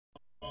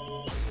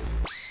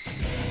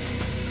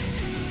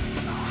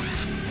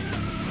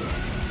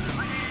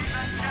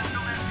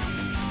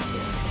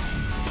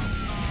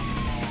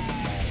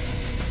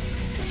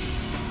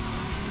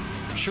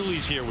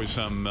Shuli's here with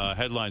some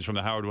headlines from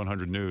the Howard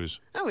 100 News.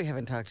 Oh, we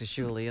haven't talked to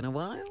Shuli in a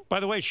while. By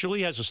the way,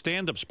 Shuli has a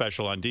stand-up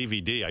special on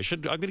DVD. I'm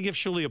going to give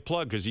Shuli a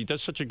plug because he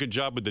does such a good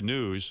job with the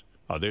news.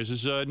 Oh, there's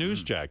his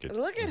news jacket.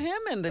 Look at him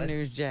in the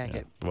news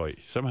jacket. Yeah. Boy,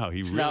 somehow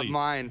he it's really... not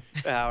mine,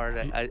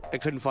 Howard. I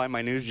couldn't find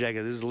my news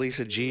jacket. This is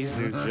Lisa G's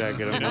news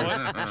jacket. You know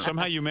what?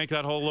 Somehow you make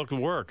that whole look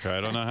work. I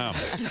don't know how.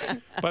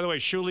 By the way,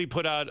 Shuli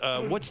put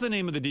out... what's the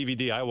name of the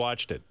DVD? I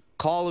watched it.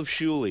 Call of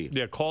Shuli.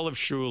 Yeah, Call of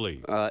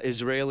Shuli.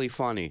 Israeli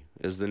Funny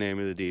is the name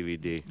of the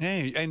DVD.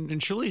 Hey, and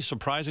Shuli's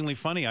surprisingly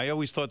funny. I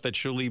always thought that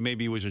Shuli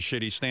maybe was a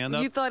shitty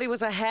stand-up. You thought he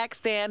was a hack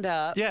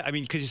stand-up. Yeah, I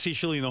mean, because you see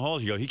Shuli in the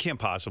halls, you go, he can't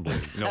possibly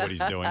know what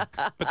he's doing.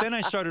 But then I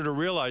started to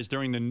realize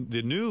during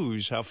the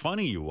news how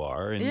funny you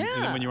are. And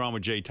then when you're on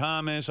with Jay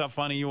Thomas, how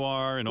funny you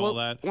are and all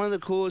that. One of the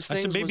coolest things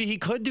I said, maybe he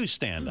could do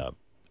stand-up.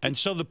 And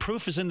so the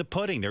proof is in the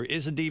pudding. There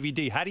is a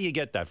DVD. How do you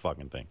get that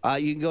fucking thing?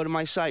 You can go to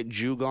my site,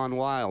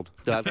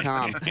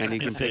 JewGoneWild.com, and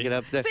you can pick it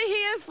up there. See, he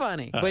is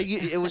funny. But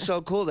it was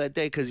so cool that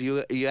day because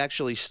you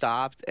actually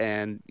stopped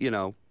and, you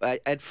know,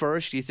 at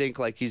first you think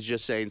like he's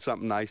just saying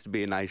something nice to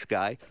be a nice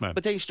guy. Right.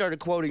 But then he started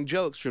quoting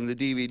jokes from the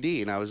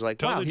DVD, and I was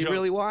like, wow, he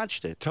really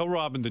watched it. Tell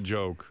Robin the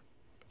joke.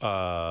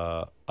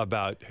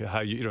 About how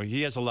you know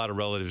he has a lot of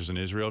relatives in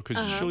Israel because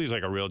Shuli's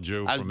like a real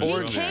Jew from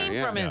Israel. He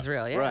came from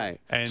Israel, yeah.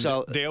 Right. And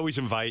so they always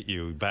invite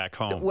you back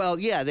home. Well,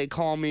 yeah, they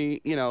call me,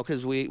 you know,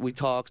 because we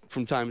talk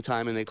from time to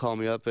time, and they call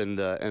me up and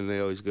they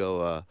always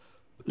go,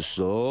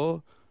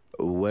 so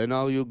when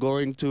are you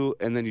going to?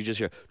 And then you just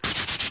hear.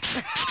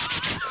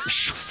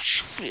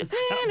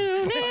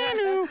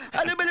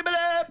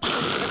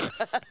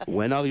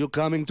 When are you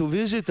coming to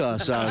visit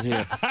us out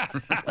here?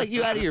 Like,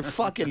 you out of your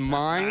fucking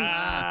mind?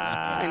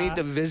 I need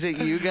to visit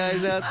you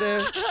guys out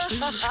there?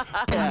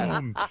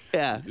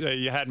 Yeah.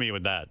 You had me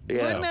with that.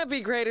 Yeah. Wouldn't that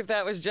be great if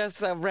that was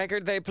just a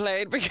record they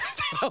played because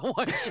they don't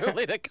want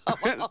Shuli to come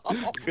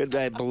home? Could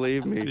I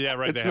believe me? Yeah,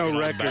 right. It's no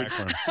record.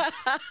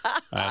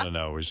 I don't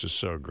know. It was just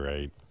so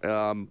great.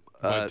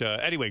 But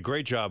anyway,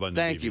 great job on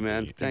the Thank DVD. you,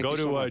 man. Thank go you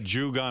to so much.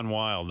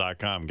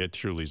 JewGoneWild.com. Get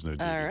Shuli's new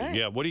DVD. All right.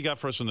 Yeah, what do you got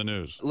for us in the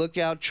news? Look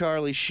out,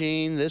 Charlie Sheen.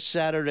 This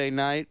Saturday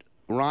night,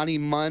 Ronnie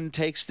Munn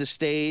takes the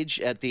stage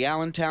at the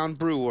Allentown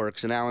Brew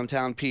Works in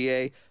Allentown,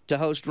 PA, to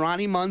host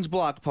Ronnie Munn's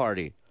Block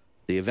Party.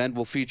 The event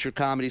will feature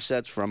comedy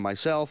sets from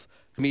myself,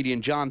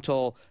 comedian John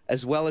Toll,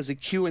 as well as a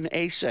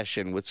Q&A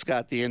session with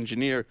Scott the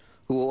Engineer,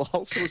 who will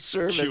also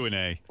serve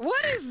Q&A.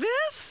 What is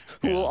this?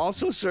 Who will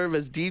also serve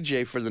as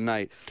DJ for the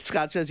night.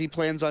 Scott says he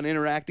plans on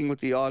interacting with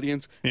the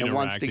audience and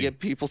wants to get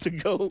people to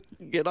go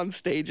get on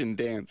stage and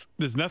dance.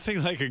 There's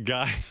nothing like a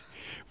guy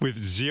with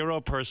zero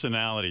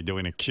personality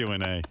doing a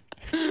Q&A.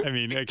 I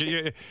mean,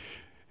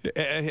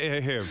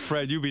 here,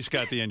 Fred, you be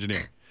Scott the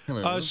Engineer.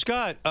 Hello.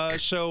 Scott,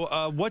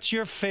 so what's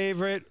your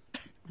favorite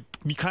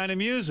kind of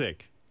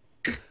music?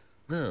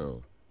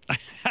 Oh.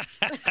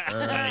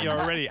 You're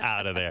already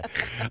out of there.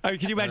 I mean,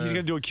 can you imagine he's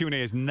going to do a Q&A?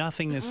 He has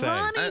nothing to say.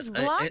 Ronnie's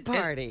Block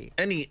Party.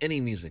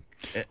 Any music.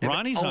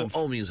 Ronnie's on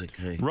all music.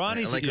 Hey.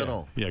 Ronnie's I like it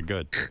all. Yeah,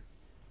 good.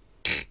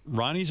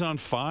 Ronnie's on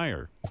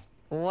fire.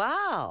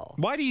 Wow.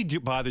 Why do you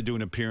bother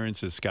doing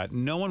appearances, Scott?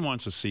 No one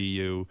wants to see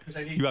you.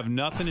 You have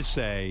nothing to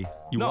say.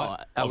 You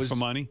want for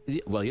money?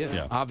 Well,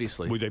 yeah,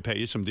 obviously. Would they pay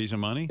you some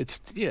decent money?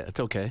 It's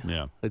okay.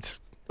 Yeah. It's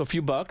a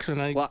few bucks,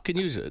 and I can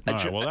use it. All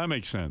right, well, that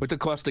makes sense. With the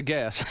cost of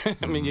gas.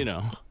 I mean, you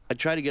know. I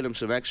try to get him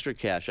some extra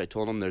cash. I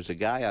told him there's a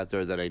guy out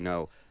there that I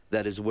know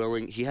that is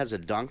willing. He has a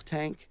dunk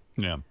tank.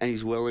 Yeah. And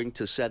he's willing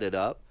to set it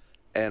up.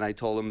 And I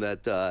told him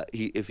that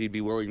if he'd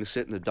be willing to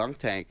sit in the dunk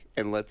tank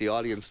and let the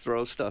audience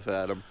throw stuff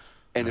at him,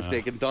 and if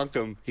they can dunk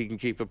him, he can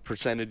keep a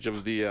percentage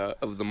of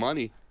the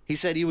money. He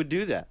said he would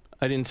do that.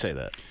 I didn't say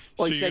that.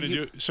 Well, so,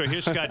 so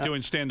here's Scott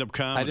doing stand-up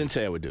comedy. I didn't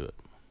say I would do it.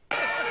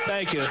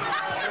 Thank you.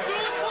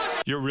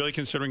 You're really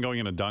considering going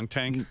in a dunk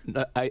tank?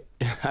 I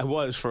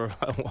was for.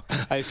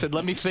 I said,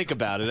 let me think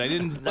about it. I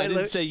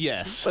didn't say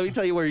yes. Let me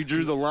tell you where he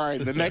drew the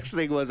line. The next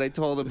thing was I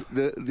told him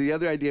the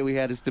other idea we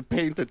had is to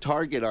paint a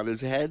target on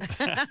his head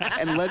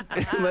and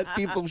let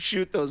people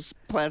shoot those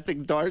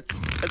plastic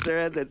darts at their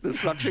head, the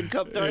suction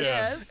cup darts.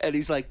 Yes. And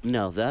he's like,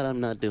 no, that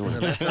I'm not doing.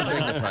 That's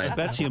undignified.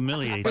 That's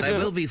humiliating. But I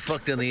will be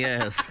fucked in the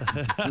ass. For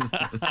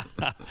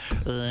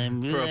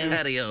a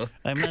patio.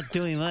 I'm not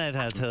doing that,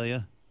 I'll tell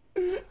you.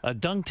 A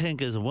dunk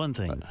tank is one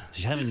thing.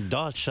 Having a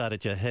dart shot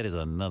at your head is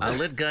another. I'll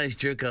let guys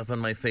jerk off on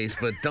my face,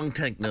 but dunk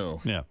tank, no.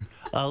 Yeah.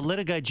 I'll let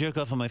a guy jerk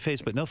off on my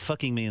face, but no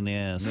fucking me in the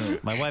ass. No.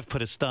 My wife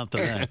put a stop to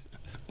that.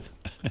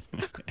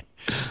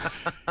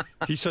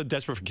 He's so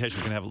desperate for cash.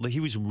 He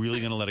was really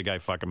going to let a guy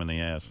fuck him in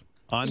the ass.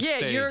 On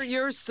stage.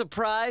 You're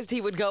surprised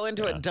he would go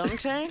into a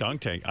dunk tank?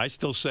 Dunk tank. I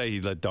still say he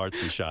let darts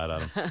be shot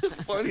at him.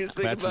 The funniest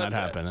thing That's about not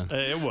happening.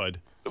 It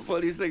would. The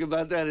funniest thing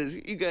about that is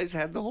you guys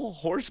had the whole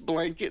horse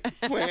blanket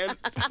plan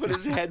to put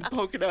his head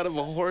poking out of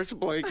a horse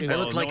blanket. I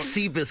look like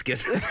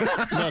Seabiscuit.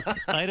 Look,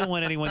 I don't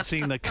want anyone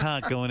seeing the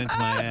cock going into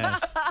my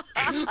ass.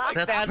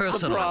 That's the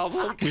personal.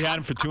 problem. We had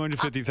him for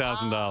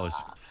 $250,000.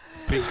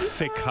 Big,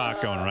 thick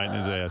cock going right in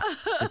his ass.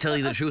 To tell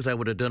you the truth, I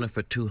would have done it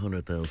for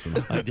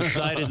 200,000. I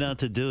decided not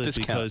to do it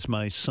Discount. because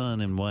my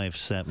son and wife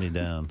sat me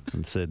down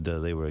and said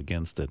they were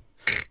against it.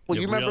 Well,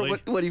 Yeah, you remember really?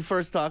 when he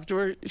first talked to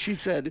her? She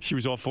said, She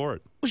was all for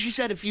it. well, she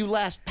said if you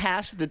last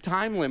past the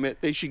time limit,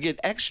 they should get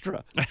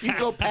extra. If you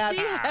go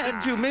past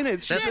 2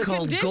 minutes, That's The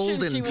called condition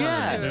golden she wanted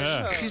time. to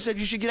Yeah. show. she said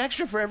you should get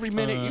extra for every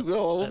minute you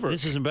go over.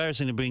 This is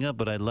embarrassing to bring up,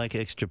 but I'd like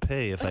extra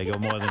pay if I go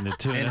more than the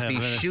 2.5 And if he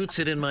minutes. shoots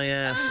it in my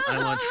ass,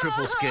 I want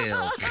triple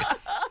scale.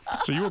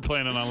 So you were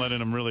planning on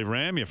letting him really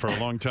ram you for a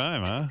long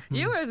time, huh?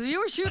 You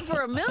were shooting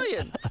for $1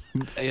 million.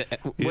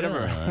 Whatever.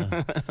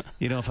 Yeah.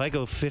 You know, if I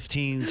go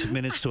 15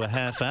 minutes to a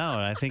half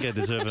hour, I think I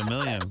deserve $1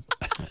 million.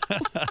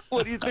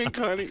 What do you think,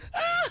 honey?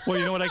 Well,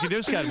 you know what I could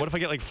do, Scott? What if I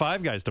get like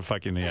 5 guys to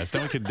fuck you in the ass?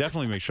 Then we could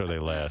definitely make sure they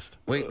last.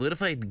 Wait, what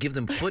if I give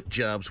them foot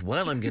jobs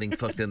while I'm getting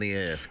fucked in the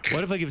ass?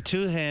 What if I give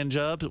 2 hand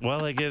jobs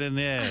while I get in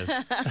the ass?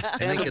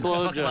 And they a can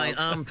fuck blowjob. my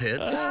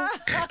armpits.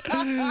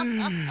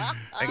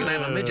 I can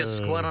have a midget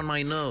squat on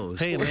my nose.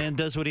 Hey, a man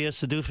does what he has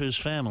to do for his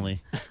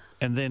family,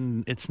 and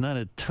then it's not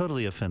a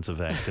totally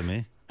offensive act to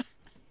me.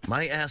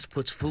 My ass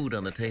puts food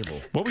on the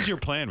table. What was your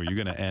plan? Were you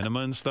going to enema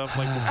and stuff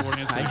like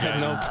beforehand? So I the had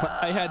guy-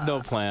 I had no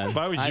plan. If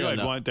I was you, don't I'd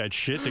know. want that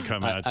shit to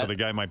come out so the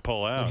guy might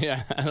pull out.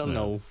 Yeah, I don't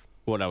know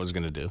what I was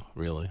gonna do.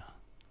 Really,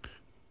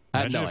 I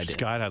had Imagine no if idea.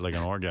 Scott had like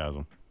an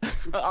orgasm.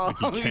 Oh,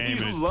 He came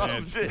in his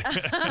pants. it.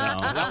 No,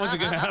 that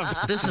wasn't gonna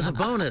happen. This is a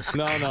bonus.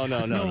 No.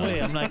 No way,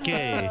 I'm not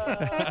gay.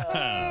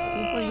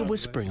 What are you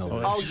whispering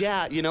over? Oh,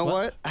 yeah. You know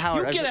what?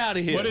 Howard, You get out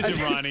of here. What is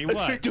it, Ronnie?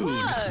 What? dude?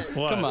 What?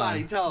 Come on.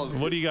 Ronnie, tell him.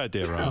 What do you got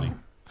there, Ronnie?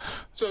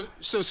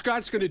 So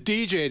Scott's going to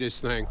DJ this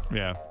thing,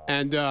 Yeah.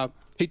 and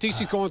he thinks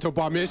he's going to a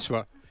bar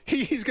mitzvah.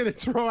 He's going to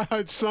throw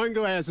out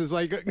sunglasses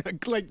like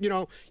you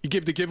know, you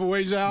give the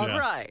giveaways out. Yeah.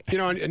 Right. You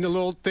know, and the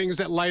little things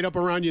that light up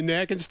around your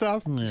neck and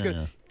stuff. He's Yeah. going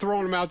to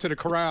throwing them out to the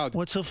crowd.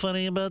 What's so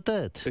funny about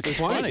that? It's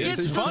Funny. It's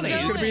It's funny. funny.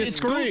 It's going to be a It's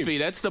scream. goofy.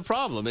 That's the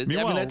problem. I mean,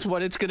 Meanwhile, that's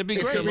what it's going to be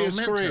it's great. gonna be a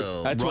scream.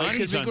 Memento. That's why it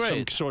Ronnie's could on be some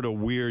great. sort of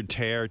weird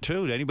tear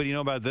too. Did anybody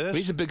know about this?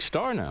 He's a big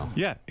star now.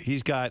 Yeah,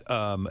 he's got.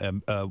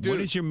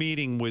 When is your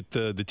meeting with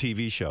the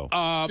TV show?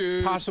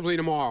 Possibly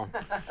tomorrow.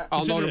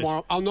 I'll Listen know to this.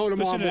 tomorrow. I'll know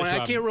tomorrow Listen to this, morning. I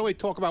Robin. can't really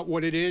talk about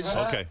what it is.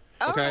 Okay.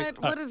 All Okay.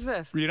 right, what is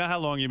this? You know how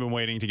long you've been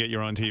waiting to get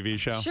your own TV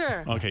show?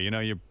 Sure. Okay, you know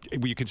you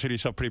consider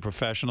yourself pretty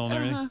professional and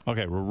everything.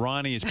 Okay, well,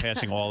 Ronnie is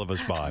passing all of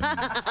us by.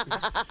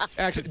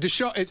 Actually, the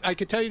show. I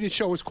can tell you the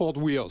show is called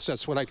Wheels.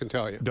 That's what I can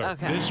tell you.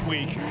 Okay. This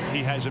week he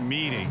has a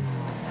meeting.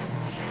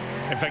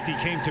 In fact, he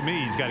came to me.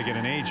 He's got to get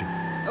an agent.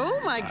 Oh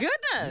my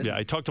goodness. Yeah,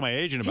 I talked to my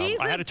agent about. He's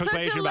I had to at talk to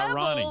my such agent a about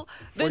Ronnie. level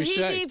that What'd he he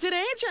say? needs an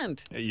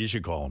agent. You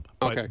should call him.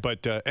 But, Okay.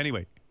 But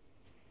anyway,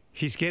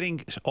 he's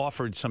getting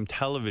offered some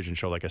television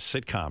show, like a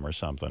sitcom or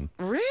something.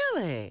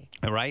 Really?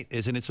 Right?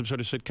 Isn't it some sort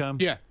of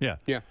sitcom? Yeah. Yeah.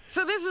 Yeah.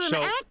 So this is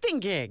So- an acting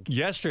gig.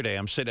 Yesterday,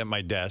 I'm sitting at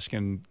my desk,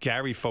 and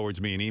Gary forwards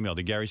me an email.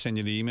 Did Gary send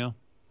you the email?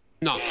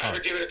 No. You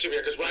haven't given it to me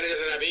because Ronnie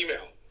doesn't have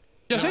email.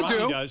 Yes, I Ronnie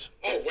do. does.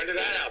 Oh, when did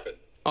that happen?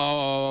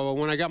 Oh,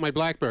 when I got my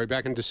BlackBerry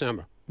back in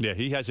December. Yeah,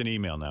 he has an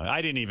email now.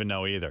 I didn't even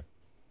know either.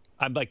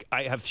 I'm like,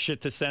 I have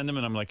shit to send him,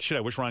 and I'm like, shit,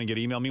 I wish Ronnie could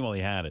email me. Well,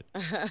 he had it.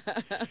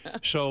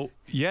 So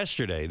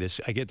yesterday,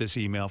 I get this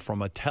email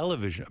from a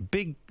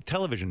big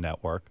television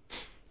network.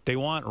 They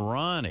want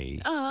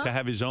Ronnie to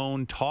have his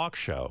own talk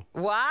show.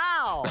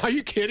 Wow. Are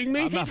you kidding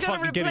me? I'm not He's going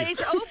to fucking kidding.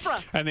 replace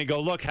Oprah. And they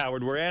go, look,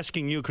 Howard, we're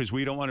asking you because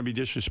we don't want to be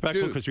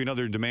disrespectful Dude. because we know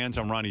there are demands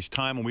on Ronnie's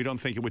time, and we don't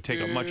think it would take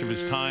up much of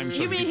his time.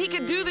 So You mean he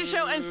could do the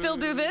show and still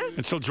do this?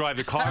 and still drive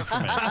the car for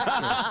me.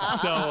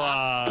 So,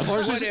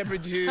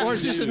 Or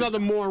is this another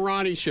more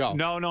Ronnie show?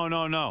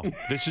 no.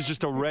 This is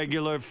just a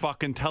regular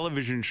fucking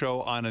television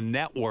show on a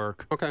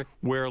network. Okay.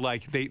 Where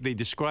like they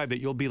describe that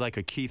you'll be like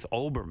a Keith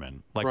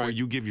Olbermann, like where Right.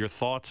 you give your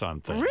thoughts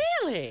on things.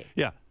 Really?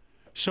 Yeah.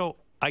 So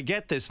I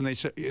get this, and they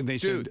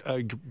said,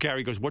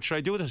 Gary goes, "What should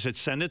I do with this?" I said,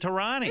 "Send it to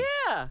Ronnie."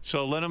 Yeah.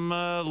 So let him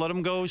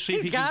go see if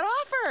He's he got can.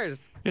 offers.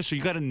 Yeah. So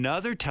you got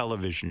another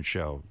television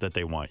show that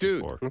they want you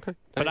Dude. for. Okay.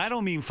 But I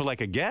don't mean for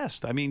like a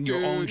guest. I mean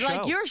your own Dude. show.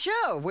 Like your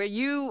show, where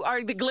you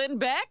are the Glenn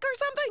Beck or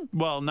something?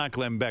 Well, not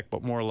Glenn Beck,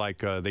 but more like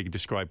they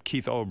describe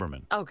Keith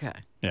Olbermann. Okay.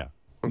 Yeah.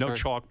 No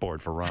Okay.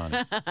 chalkboard for Ronnie.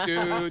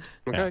 Dude.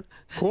 Okay.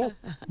 Cool.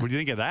 What do you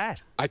think of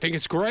that? I think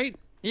it's great.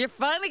 You're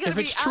finally going If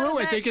to be it's out true, of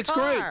I that think it's car.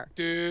 great.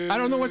 Dude. I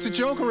don't know what's a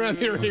joke around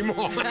here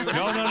anymore.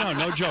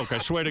 No joke. I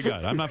swear to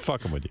God, I'm not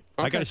fucking with you.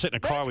 I got to sit in a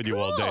car with you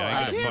all day. I I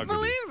ain't gonna can't fuck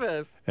with you. believe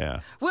this.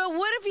 Yeah. Well,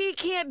 what if he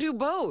can't do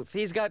both?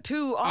 He's got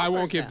two offers I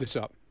won't give now. this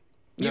up.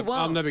 You Never- I'll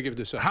won't? never give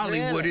this up.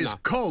 Hollywood Really? is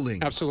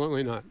calling.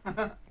 Absolutely not.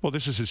 Well,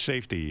 this is his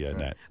safety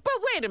net. But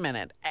wait a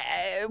minute.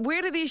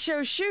 Where do these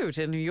shows shoot?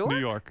 In New York? New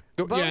York.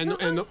 Yeah,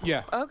 Both of them?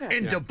 yeah. Okay.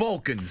 In the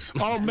Balkans.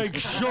 I'll make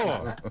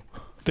sure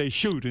they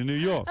shoot in New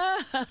York.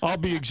 I'll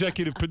be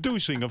executive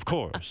producing, of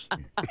course.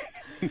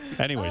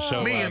 Anyway,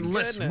 so Me and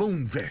Les goodness.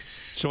 Moonves.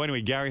 so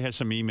anyway, Gary has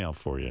some email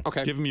for you.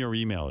 Okay. Give him your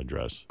email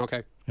address,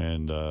 Okay.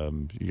 and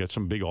you got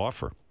some big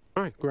offer.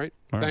 All right, great.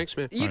 right. Thanks,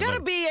 man. You All right, got to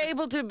buddy. be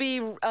able to be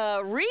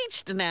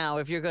reached now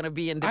if you're going to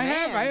be in I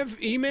demand.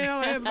 have email.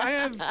 I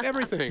have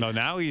everything. No,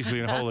 now he's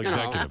the whole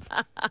executive.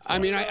 I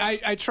mean,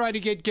 I tried to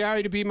get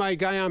Gary to be my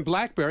guy on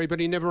BlackBerry, but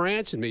he never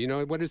answered me. You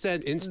know, what is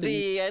that? Instant?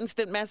 The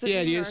instant messaging.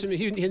 Yeah, the or instant.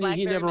 He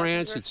BlackBerry never Messenger?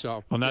 answered,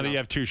 so. Well, now that you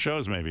have 2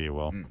 shows, maybe you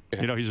will.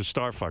 You know, he's a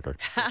star fucker.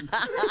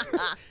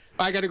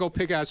 I got to go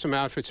pick out some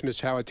outfits, Miss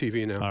Howard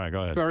TV now. All right,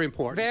 go ahead. Very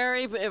important.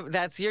 Very.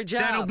 That's your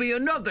job. That'll be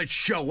another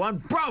show on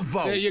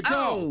Bravo. There you go.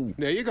 Oh,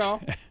 There you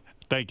go.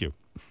 Thank you.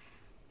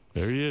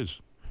 There he is.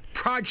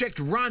 Project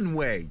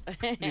Runway.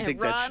 You think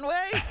that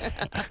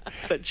Ronway.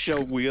 that show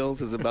Wheels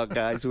is about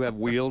guys who have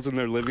wheels in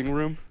their living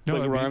room? No,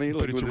 like I mean, Ronnie,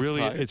 but like it's with his really,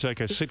 tie? it's like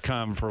a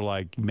sitcom for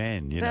like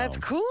men, you That's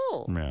know.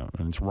 cool. Yeah,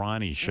 and it's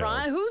Ronnie's show.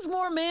 Who's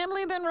more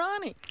manly than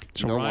Ronnie?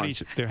 So No one.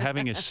 Ronnie's, they're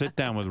having a sit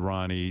down with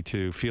Ronnie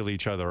to feel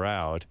each other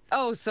out.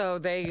 Oh, so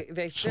they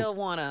still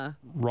want to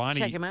Ronnie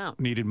check him out.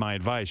 needed my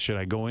advice. Should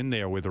I go in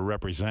there with a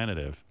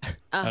representative?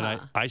 And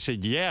I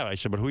said, yeah. I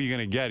said, but who are you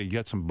going to get? He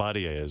got some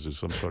buddy as or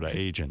some sort of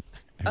agent.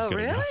 Oh,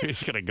 really?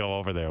 He's going to go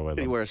over there with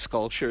Did he him. wear a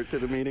skull shirt to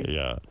the meeting?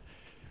 Yeah.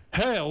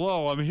 Hey,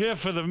 hello, I'm here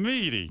for the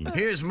meeting.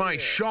 Here's my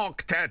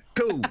shark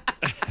tattoo.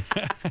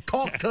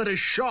 Talk to the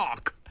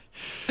shark.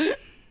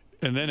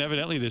 And then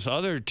evidently this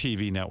other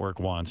TV network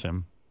wants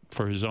him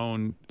for his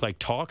own like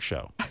talk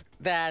show.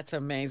 That's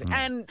amazing.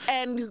 And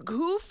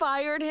who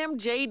fired him?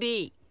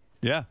 JD.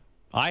 Yeah.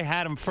 I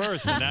had him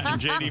first,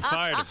 and JD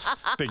fired him.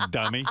 Big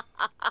dummy.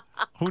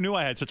 Who knew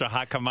I had such a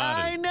hot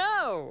commodity? I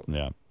know.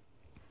 Yeah.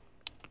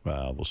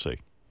 Well, we'll see.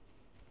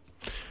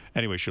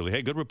 Anyway, Shirley,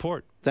 hey, good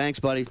report. Thanks,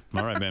 buddy.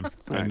 All right, man.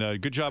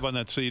 And good job on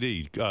that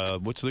CD.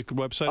 What's the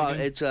website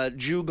again? It's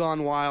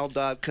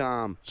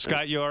JewGoneWild.com.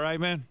 Scott, you all right,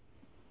 man?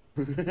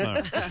 All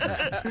right.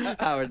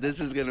 Howard, this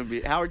is going to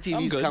be... Howard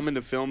TV's good. coming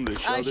to film this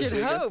show I this should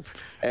weekend. hope.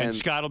 And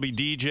Scott will be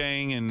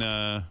DJing,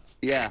 and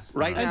Yeah,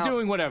 right And now...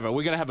 doing whatever.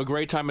 We're going to have a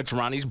great time at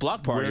Ronnie's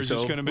block party. where is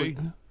this so going to be?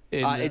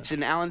 it's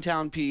in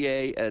Allentown, PA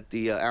at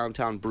the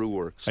Allentown Brew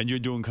Works. And you're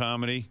doing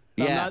comedy?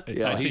 Yeah, not-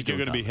 yeah. I he's think you're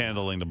doing going to be comedy.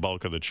 handling the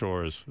bulk of the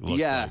chores. it looks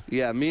Yeah, like.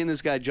 yeah. Me and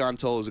this guy, John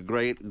Toll, is a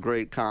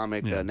great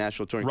comic, Yeah.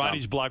 national touring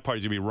Ronnie's block party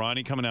is going to be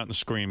Ronnie coming out and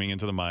screaming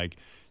into the mic,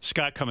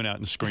 Scott coming out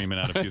and screaming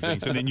out a few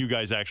things, and then you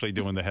guys actually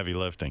doing the heavy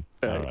lifting.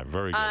 All right,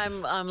 very good.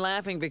 I'm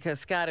laughing because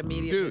Scott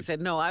immediately Dude.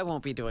 said, "No, I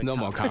won't be doing No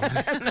more comedy."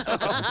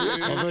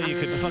 comedy. Although you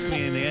could fuck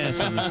me in the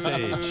ass on the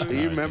stage.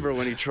 You remember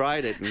when he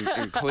tried it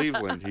in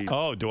Cleveland? He,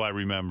 Oh, do I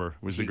remember?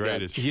 It was the He got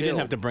greatest. You didn't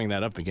have to bring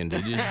that up again,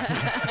 did you?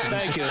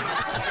 Thank you.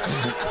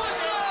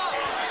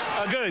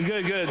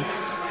 Good.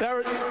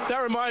 That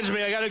reminds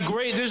me, I got a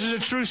great, this is a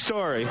true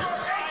story.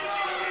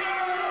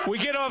 We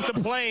get off the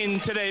plane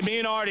today, me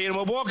and Artie, and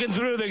we're walking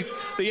through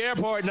the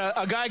airport, and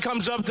a guy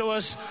comes up to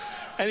us,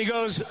 and he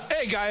goes,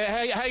 "Hey,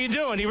 guy, how you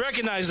doing?" He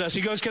recognized us.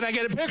 He goes, "Can I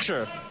get a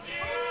picture?"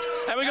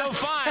 And we go,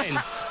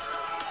 "Fine."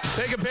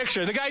 Take a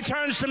picture. The guy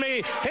turns to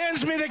me,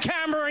 hands me the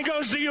camera, and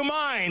goes, "Do you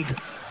mind?"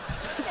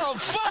 Oh,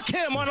 fuck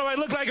him. What, do I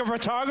look like a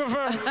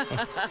photographer?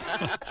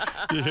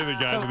 You hear the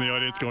guys in the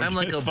audience going, I'm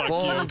like a fuck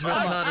bald you.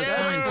 retarded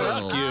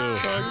Seinfeld.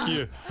 Fuck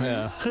you.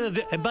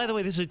 Yeah. And by the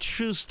way, this is a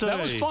true story.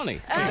 That was funny.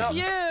 F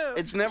you.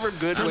 it's never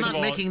good I'm when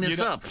not making this you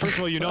know, up. First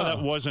of all, you know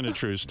that wasn't a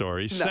true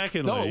story.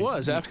 Secondly, No, it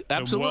was.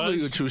 Absolutely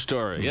was? a true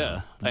story.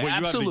 Yeah. Well,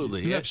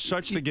 Absolutely. You have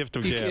such the gift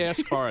of You gab.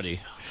 asked Artie.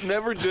 it's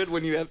never good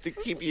when you have to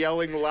keep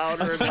yelling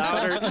louder and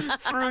louder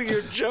through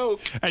your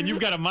joke. And you've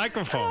got a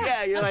microphone.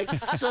 Yeah, you're like,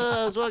 so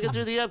I was walking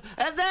through the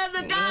and then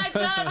the guy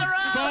turned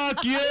around.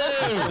 Fuck you!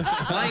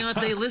 Why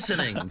aren't they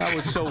listening? I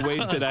was so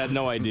wasted, I had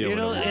no idea. You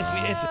know, what it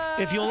was.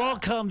 if you'll all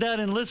calm down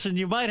and listen,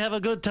 you might have a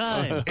good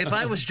time. If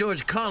I was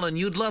George Carlin,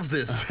 you'd love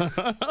this.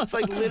 It's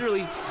like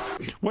literally.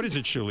 What is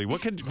it, Shuli?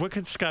 What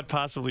could Scott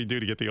possibly do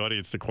to get the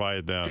audience to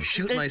quiet down?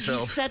 Shoot He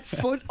myself. set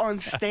foot on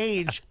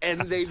stage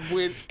and they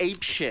went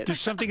ape shit.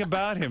 There's something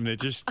about him that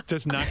just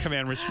does not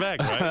command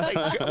respect, right?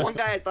 Like, one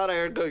guy I thought I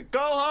heard go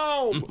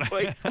home.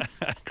 Like,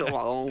 go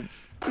home.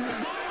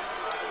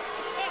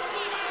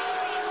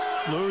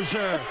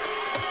 Loser.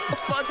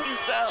 Fuck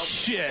yourself.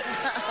 Shit.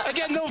 I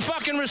get no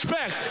fucking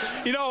respect.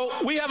 You know,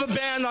 we have a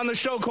band on the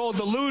show called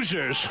The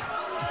Losers.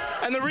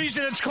 And the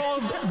reason it's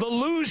called The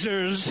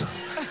Losers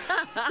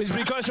is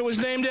because it was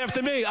named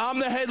after me. I'm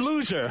the head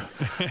loser.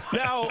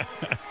 Now,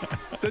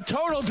 the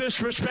total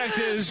disrespect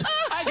is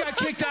I got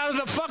kicked out of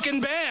the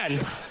fucking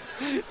band.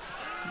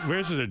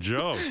 Where's a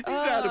joke? He's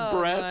out of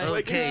breath.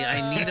 Okay,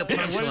 I need a What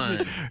is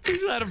punchline. it?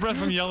 He's out of breath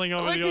from yelling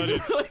over the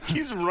audience. Like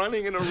he's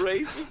running in a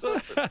race or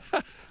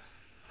something.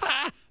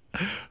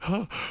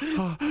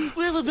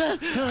 We have a band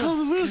called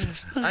The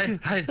Losers.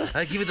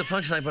 I give you the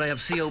punchline, but I have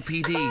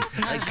COPD.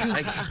 I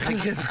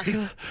can't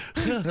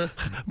breathe.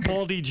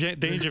 Baldy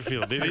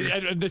Dangerfield.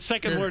 The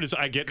second word is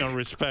I get no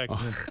respect.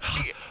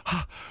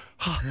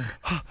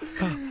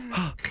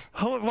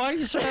 Why are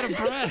you so out of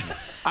breath?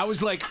 I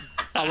was like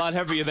a lot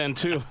heavier then,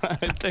 too, I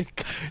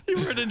think. You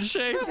weren't in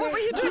shape. What were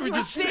you doing? You were You were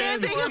just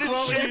standing. standing?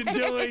 What were you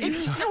doing?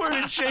 You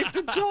weren't in shape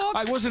to talk.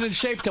 I wasn't in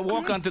shape to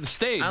walk onto the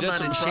stage. I'm That's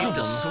not in the shape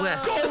to problem.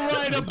 sweat. Go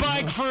ride a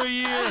bike for a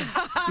year.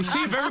 You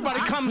see, if everybody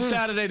comes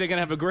Saturday, they're going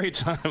to have a great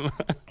time.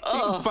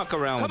 can fuck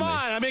around Come with me.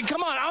 on. I mean,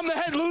 come on. I'm the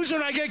head loser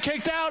and I get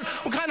kicked out?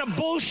 What kind of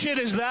bullshit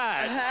is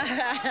that?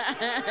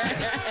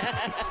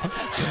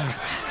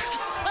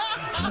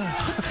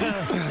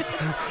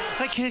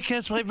 I can't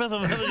catch my breath.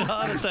 I'm having a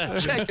heart attack.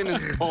 Checking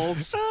his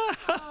pulse.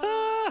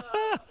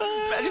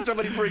 Imagine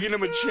somebody bringing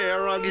him a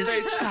chair on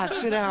stage. Scott,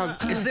 sit down.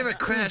 Is there a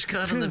crash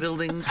cart in the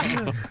building?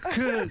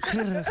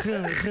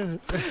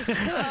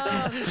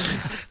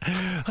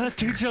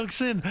 2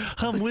 jokes in.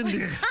 I'm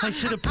winded. I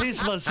should have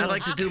paced myself. I'd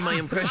like to do my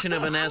impression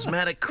of an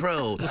asthmatic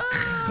crow. Go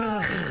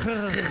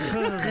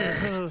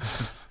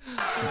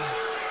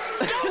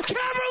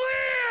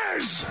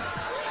Cavaliers!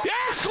 Yeah,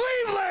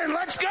 Cleveland,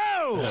 let's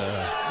go!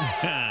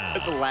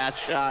 That's a last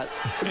shot.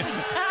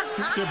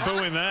 You're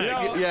booing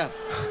that. Yeah.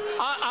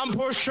 I'm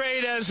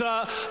portrayed as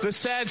the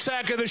sad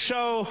sack of the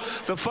show,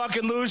 the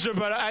fucking loser,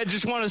 but I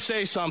just want to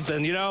say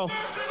something, you know?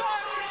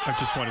 I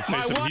just want to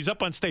say something. He's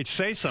up on stage.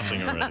 Say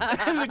something already.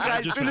 The guy,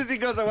 as soon as he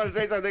goes, I want to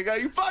say something. They go,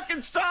 you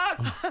fucking suck.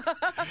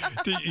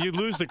 You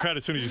lose the crowd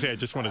as soon as you say, I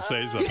just want to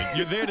say something.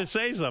 You're there to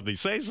say something.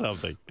 Say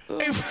something.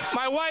 If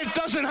my wife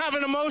doesn't have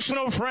an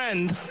emotional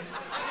friend,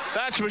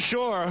 that's for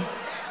sure.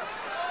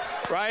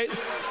 Right?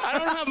 I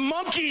don't have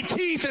monkey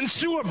teeth and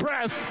sewer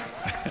breath.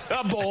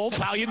 Both,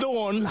 how you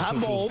doing? Hi,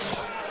 both.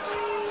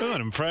 Oh,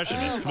 an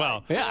impressionist.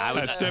 Well, Yeah,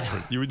 that's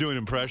different. You were doing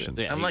impressions.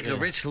 Yeah, I'm like a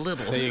rich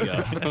little. There you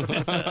go.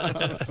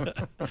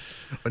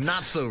 Or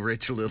not so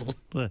rich little.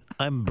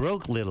 I'm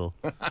broke little.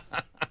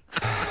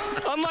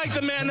 Unlike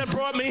the man that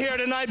brought me here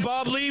tonight,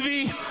 Bob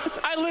Levy,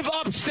 I live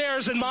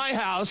upstairs in my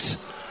house,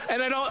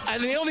 and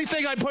the only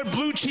thing I put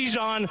blue cheese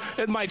on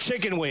is my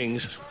chicken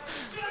wings.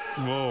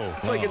 Whoa.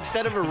 It's like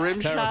instead of a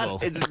rim Terrible.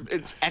 shot,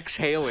 it's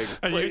exhaling.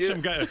 And you Like, get some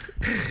guy.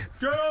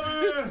 Get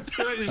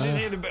over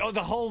here! Oh,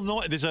 the whole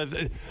noise. There's a.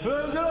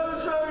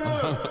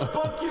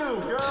 Fuck you,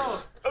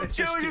 girl.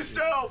 kill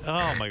yourself.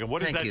 Oh my God! What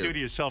does Thank that you. do to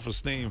your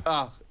self-esteem?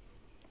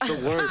 The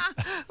worst.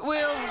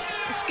 Well,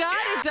 Scott,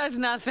 it does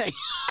nothing.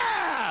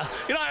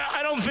 You know,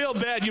 I don't feel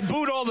bad. You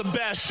booed all the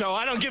best, so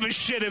I don't give a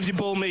shit if you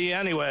boo me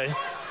anyway.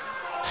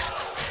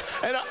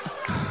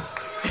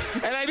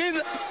 And I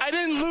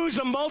didn't lose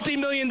a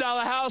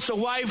multi-million-dollar house, a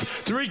wife,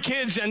 3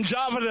 kids, and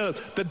Java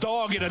the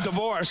dog in a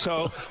divorce.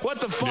 So what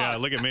the fuck? Yeah,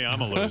 look at me.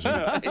 I'm a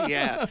loser.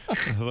 Yeah.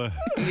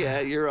 Yeah,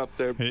 you're up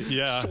there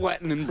Yeah.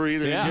 sweating and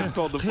breathing Yeah. and getting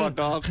told to fuck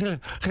off.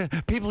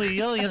 People are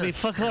yelling at me,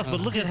 fuck off, but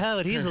look at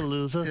Howard, he's a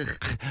loser.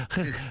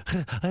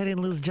 I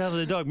didn't lose Java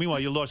the dog. Meanwhile,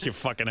 you lost your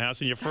fucking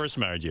house in your first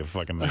marriage, you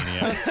fucking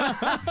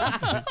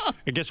maniac.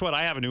 And guess what?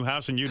 I have a new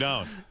house and you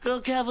don't. Go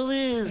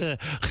Cavaliers!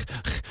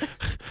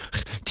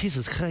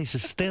 Jesus Christ,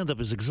 this stand-up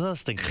is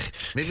exhausting.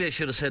 Maybe I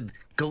should have said,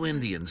 go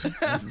Indians.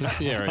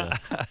 Yeah,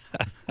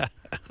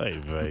 Hey,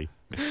 Vay.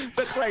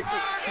 It's like,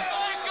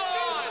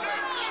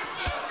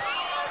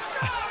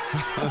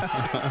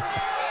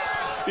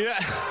 Yeah.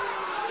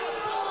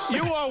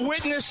 You are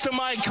witness to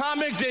my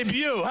comic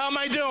debut. How am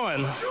I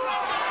doing? Yeah!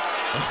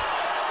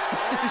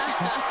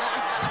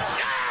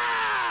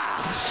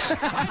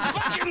 I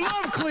fucking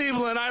love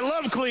Cleveland. I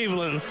love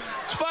Cleveland.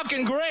 It's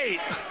fucking great.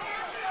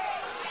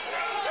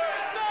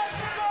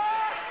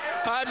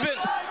 I've been.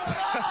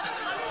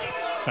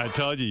 I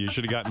told you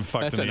should have gotten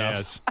fucked That's in the enough.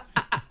 ass.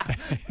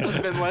 it's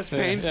been less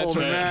painful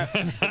than that.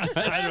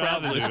 I'd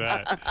rather do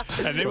that.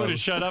 And they would have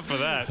shut up for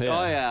that.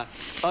 Oh yeah.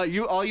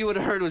 All you would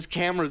have heard was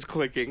cameras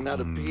clicking, not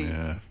a beat.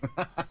 Yeah.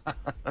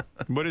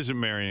 What is it,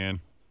 Marianne?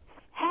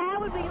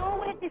 Howard, we all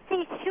went to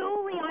see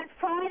Shuley on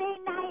Friday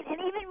night, and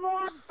even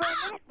Rob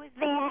Burnett was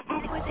there,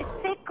 and it was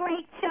a sick,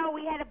 great show.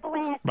 We had a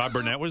blast. Rob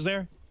Burnett was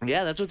there?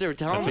 Yeah, that's what they were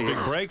telling That's a me.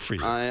 big break for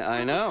you.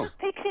 I know.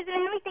 Pictures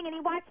and everything, and he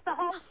watched the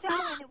whole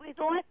show, and it was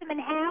awesome. And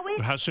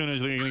Howard, How soon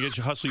is they going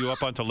to hustle you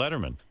up onto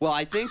Letterman? Well,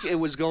 I think it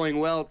was going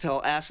well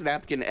till Ass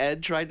Napkin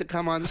Ed tried to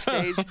come on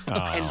stage,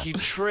 and he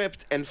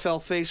tripped and fell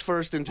face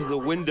first into the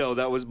window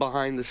that was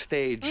behind the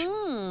stage.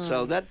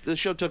 So the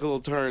show took a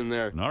little turn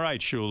there. All right,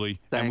 Shuley. And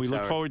Thanks, we look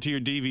Howard. forward to your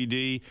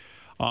DVD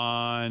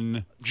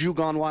on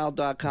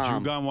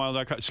JewGoneWild.com.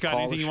 JewGoneWild.com. Scott, Call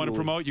anything the you want to Shuley.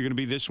 promote? You're going to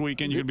be this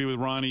weekend. You're going to be with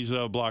Ronnie's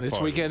block This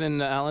party. weekend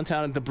in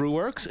Allentown at the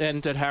Brewworks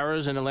and at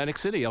Harrah's in Atlantic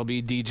City. I'll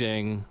be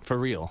DJing for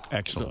real.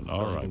 Excellent. So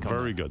All you right. can come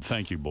Very by. good.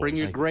 Thank you, boys. Bring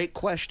your great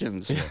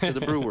questions to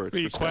the Brewworks.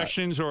 Any for Scott.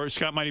 questions, or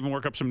Scott might even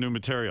work up some new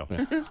material.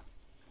 That's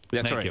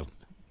Thank right. you.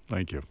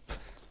 Thank you.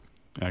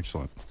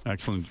 Excellent.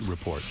 Excellent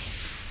report.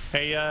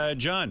 Hey,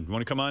 John, you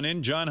want to come on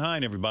in? John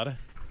Hine, everybody.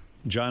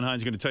 John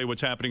Hine's going to tell you what's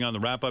happening on the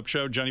wrap-up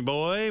show. Johnny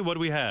boy, what do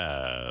we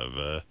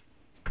have?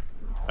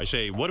 I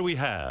say, what do we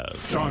have?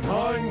 John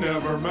Hine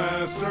never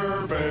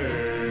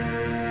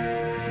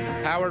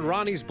masturbate. Howard,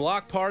 Ronnie's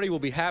block party will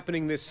be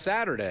happening this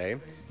Saturday,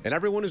 and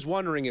everyone is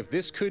wondering if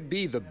this could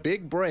be the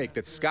big break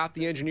that Scott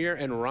the engineer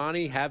and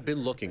Ronnie have been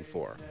looking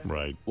for.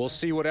 Right. We'll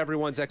see what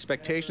everyone's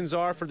expectations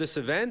are for this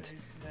event.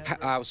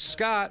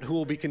 Scott, who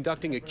will be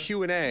conducting a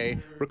Q&A,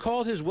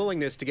 recalled his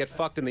willingness to get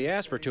fucked in the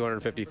ass for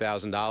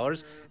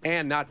 $250,000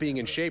 and not being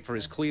in shape for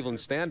his Cleveland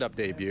stand-up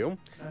debut.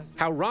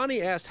 How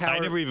Ronnie asked Howard... I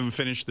never even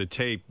finished the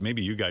tape.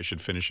 Maybe you guys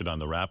should finish it on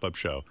the wrap-up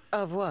show.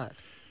 Of what?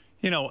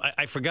 You know,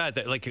 I forgot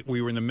that, like,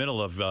 we were in the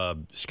middle of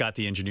Scott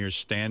the Engineer's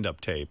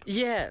stand-up tape.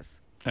 Yes.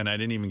 And I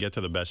didn't even get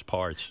to the best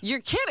parts.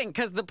 You're kidding,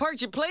 because the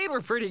parts you played were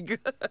pretty good.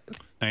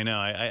 I know.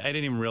 I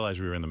didn't even realize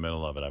we were in the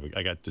middle of it.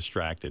 I got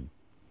distracted.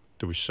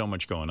 There was so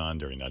much going on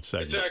during that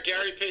segment. Is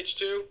Gary page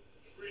 2?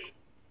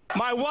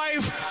 My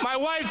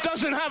wife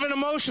doesn't have an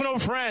emotional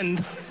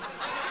friend.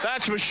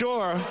 That's for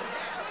sure.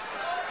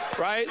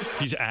 Right?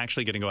 He's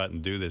actually going to go out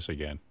and do this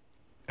again.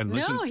 And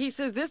listen. No, he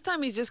says this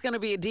time he's just going to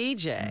be a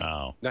DJ.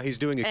 No. Now he's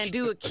doing and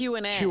do a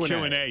Q&A.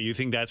 Q&A. You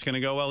think that's going to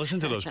go well? Listen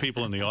to those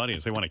people in the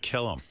audience. They want to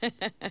kill him.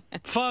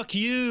 Fuck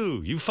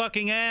you. You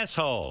fucking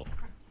asshole.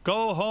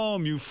 Go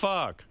home, you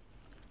fuck.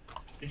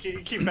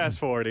 You keep fast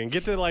forwarding.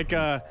 Get to like,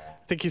 I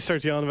think he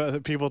starts yelling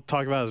about people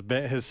talk about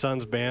his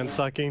son's band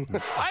sucking.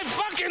 I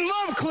fucking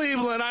love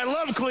Cleveland. I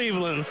love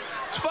Cleveland.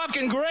 It's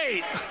fucking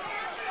great.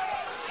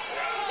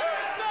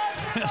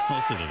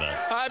 Listen to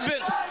that. I've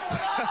been...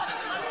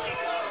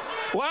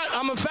 What?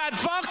 I'm a fat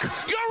fuck?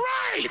 You're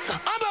right!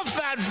 I'm a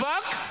fat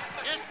fuck!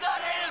 Your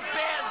son and his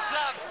band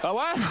sucks! A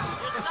what? Your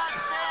son's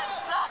band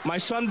sucks! My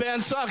son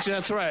band sucks,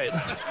 that's right.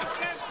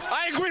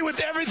 I agree with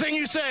everything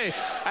you say,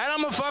 and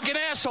I'm a fucking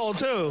asshole,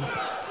 too.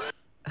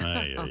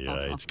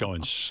 It's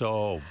going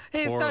so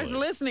He poorly. starts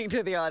listening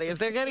to the audience.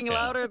 They're getting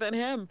louder than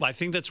him. I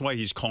think that's why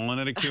he's calling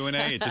it a Q&A.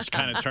 It just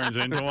kind of turns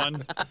into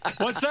one.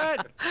 What's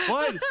that?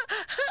 What?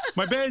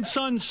 My band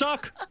son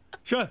suck?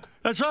 Sure.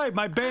 That's right.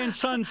 My band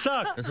son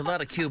suck. There's a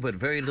lot of Q, but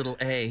very little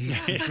A.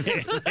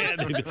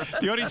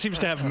 The audience seems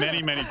to have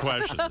many, many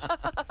questions.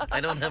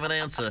 I don't have an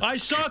answer. I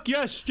suck.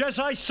 Yes. Yes,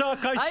 I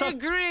suck. I suck.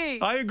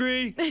 I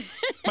agree.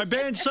 My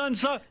band son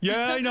suck.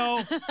 Yeah, I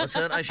know. What's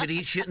that? I should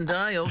eat shit and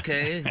die?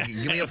 Okay.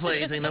 Give me a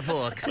plate and a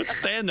fork. What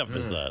stand-up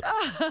is that?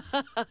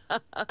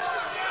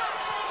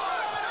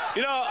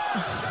 You know...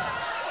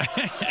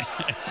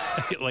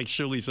 Like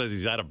Shirley says,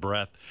 he's out of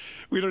breath.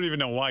 We don't even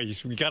know why.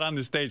 We got on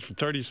the stage for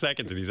 30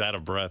 seconds and he's out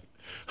of breath.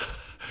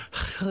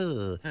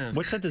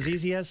 What's that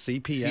disease he has?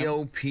 CPM?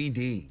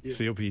 COPD.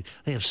 COPD.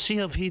 I have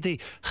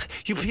COPD.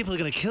 You people are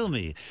going to kill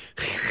me.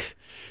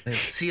 I have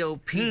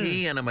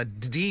COPD and I'm a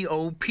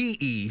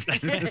DOPE.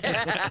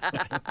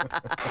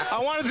 I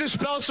wanted to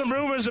dispel some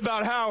rumors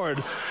about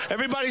Howard.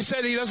 Everybody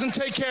said he doesn't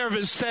take care of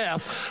his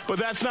staff, but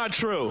that's not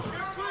true.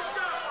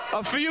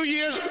 A few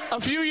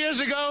years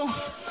ago,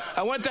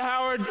 I went to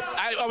Howard.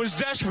 I was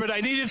desperate. I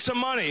needed some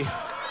money.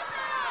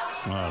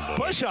 Oh,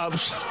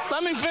 push-ups.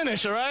 Let me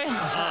finish, all right?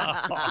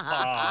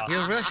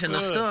 You're rushing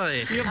the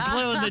story. You're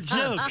blowing the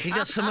joke. You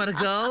got somewhere to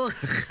go?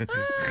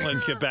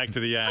 Let's get back to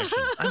the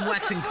action. I'm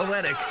waxing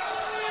poetic.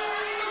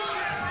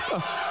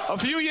 A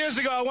few years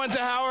ago, I went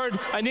to Howard.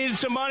 I needed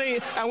some money,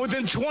 and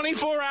within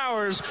 24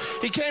 hours,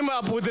 he came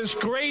up with this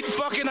great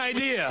fucking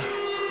idea.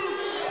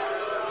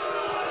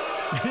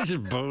 This is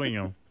booing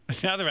him.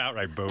 Now they're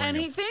outright booing And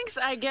him. he thinks,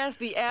 I guess,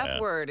 the F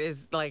word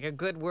is like a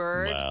good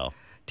word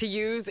to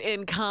use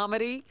in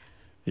comedy.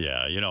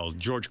 Yeah, you know,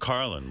 George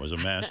Carlin was a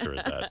master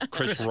at that.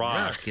 Chris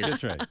Rock.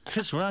 That's right.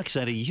 Chris Rock's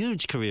had a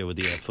huge career with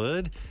the F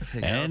word,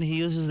 and he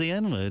uses the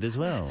N word as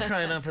well.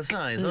 Try and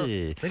emphasize. Oh,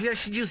 maybe I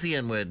should use the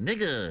N word.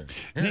 Nigga.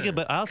 Nigga,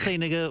 but I'll say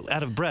nigga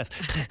out of breath.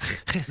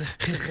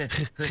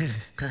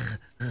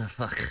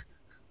 Fuck.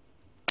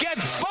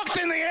 Get fucked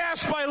in the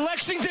ass by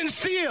Lexington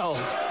Steel.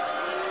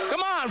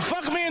 Come on,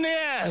 fuck me in the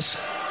ass.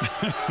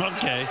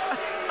 Okay.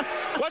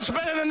 What's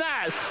better than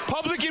that?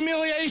 Public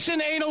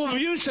humiliation, anal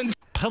abuse, and...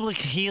 Public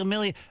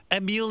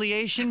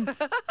humiliation?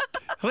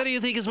 What do you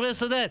think is worse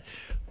than that?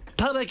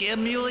 Public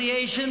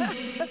humiliation?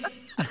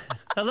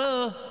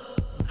 Hello?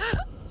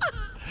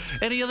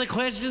 Any other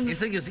questions? You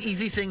think it's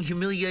easy saying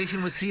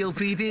humiliation with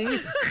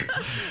COPD?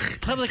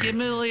 Public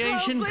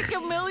humiliation? Public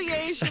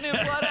humiliation and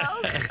what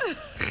else?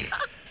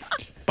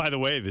 By the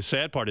way, the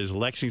sad part is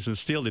Lexington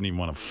Steel didn't even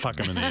want to fuck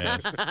him in the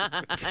ass.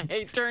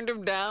 He turned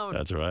him down.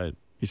 That's right.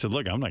 He said,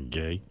 look, I'm not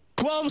gay.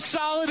 12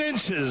 solid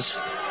inches.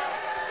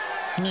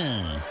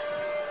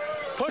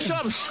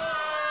 Push-ups.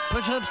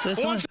 Push-ups?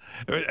 That's one.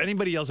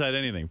 Anybody else had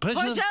anything?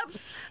 Push-ups?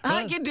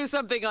 I can do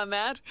something on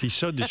that. He's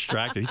so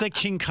distracted. He's like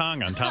King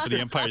Kong on top of the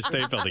Empire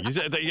State Building.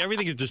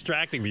 Everything is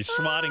distracting. He's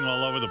swatting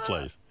all over the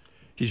place.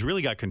 He's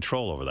really got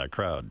control over that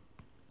crowd.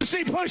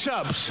 See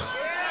push-ups.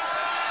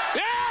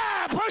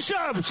 Yeah,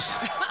 push-ups.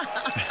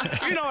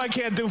 You know I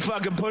can't do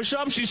fucking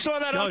push-ups. You saw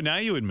that now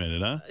you admit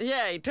it, huh?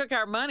 Yeah, he took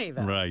our money,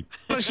 though. Right.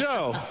 The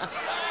show.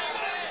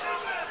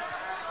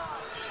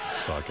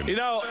 Fucking. You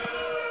know,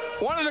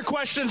 one of the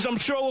questions I'm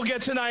sure we'll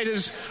get tonight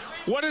is,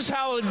 what is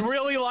Howard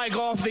really like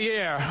off the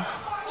air?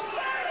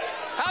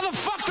 How the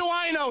fuck do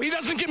I know? He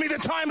doesn't give me the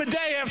time of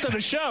day after the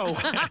show. All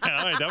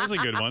right, that was a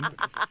good one.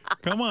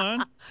 Come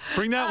on.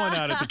 Bring that one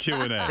out at the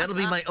Q&A. That'll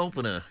be my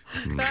opener.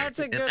 That's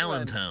a good one.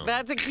 Allentown.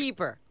 That's a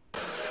keeper.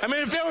 I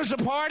mean, if there was a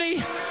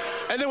party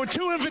and there were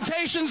 2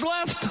 invitations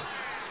left,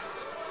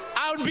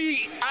 I would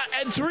be,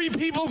 and 3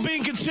 people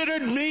being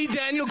considered, me,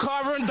 Daniel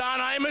Carver, and Don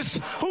Imus,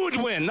 who would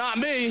win? Not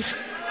me.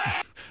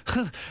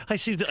 I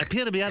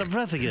appear to be out of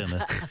breath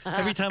again.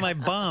 Every time I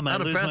bomb, I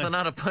Out of lose breath my... and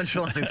out of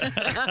punchlines.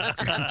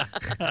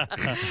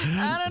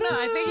 I don't know.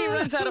 I think he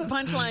runs out of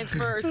punchlines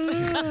first.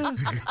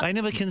 I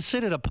never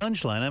considered a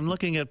punchline. I'm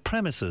looking at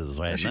premises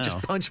right now. I should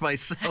just punch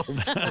myself.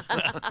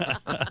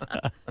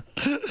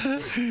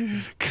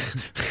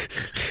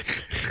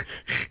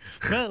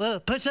 Well,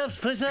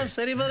 push-ups,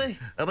 anybody?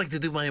 I'd like to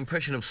do my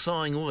impression of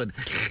sawing wood.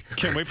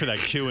 Can't wait for that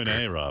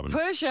Q&A, Robin.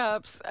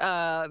 Push-ups,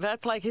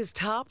 that's like his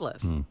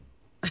topless.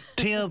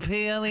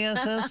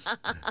 T-O-P-L-E-S-S?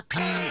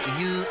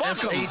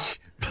 P-U-S-H.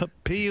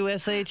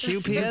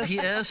 P-U-S-H-U-P-S?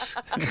 U-P-S?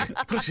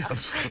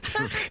 Push-ups.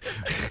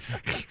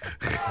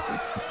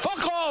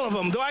 Fuck all of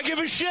them. Do I give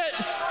a shit?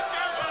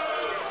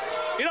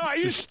 You know, I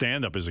His used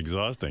stand-up is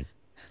exhausting.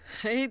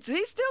 He's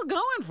still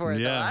going for it,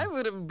 though. Yeah. I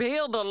would have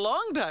bailed a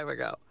long time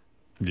ago.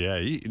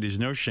 Yeah, there's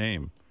no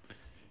shame.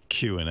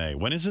 Q&A.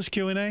 When is this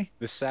Q&A?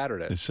 This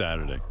Saturday. This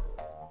Saturday.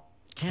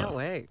 Can't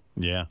wait.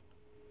 Yeah.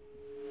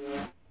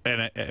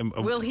 And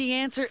Will he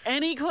answer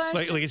any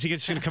question? like is he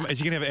just gonna come? Is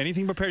he gonna have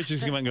anything prepared? Is he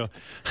just gonna come out and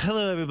go,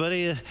 "Hello,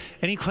 everybody.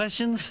 Any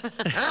questions?"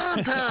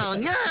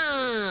 Allentown,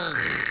 yeah.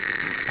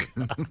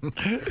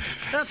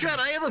 That's right.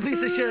 I am a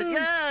piece of shit.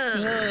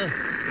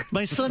 Yeah.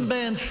 My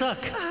sunbands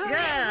suck.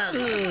 Yeah.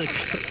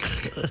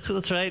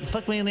 That's right.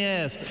 Fuck me in the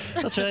ass.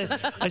 That's right.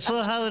 I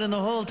saw Howard in the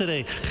hall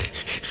today.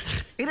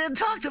 He didn't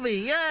talk to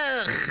me.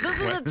 Yeah. This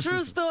is a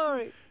true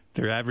story.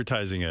 They're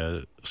advertising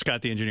a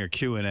Scott the Engineer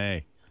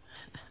Q&A.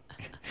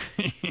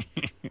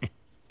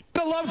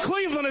 I love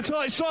Cleveland until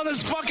I saw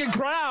this fucking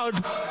crowd.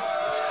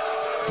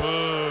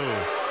 Boo.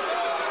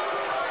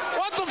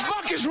 What the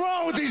fuck is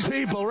wrong with these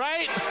people,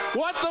 right?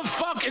 What the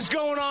fuck is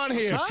going on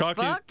here? He's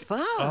talking.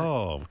 Fuck.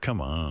 Oh, come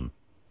on.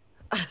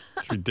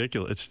 It's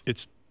ridiculous.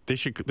 They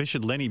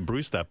should Lenny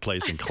Bruce that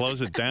place and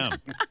close it down.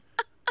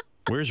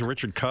 Where's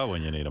Richard Coe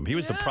when you need him? He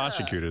was the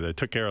prosecutor that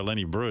took care of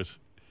Lenny Bruce.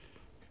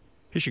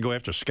 He should go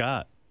after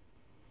Scott.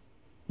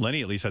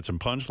 Lenny at least had some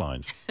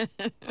punchlines.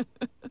 They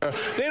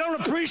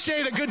don't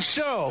appreciate a good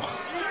show.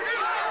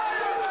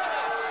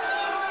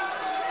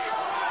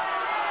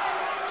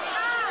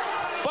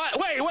 But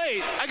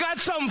wait, I got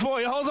something for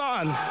you. Hold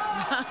on.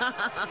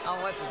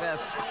 What's this?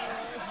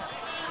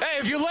 Hey,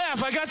 if you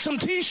laugh, I got some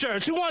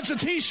T-shirts. Who wants a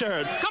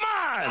T-shirt? Come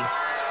on.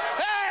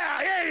 Yeah,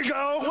 there you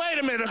go. Wait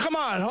a minute. Come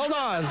on. Hold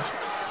on.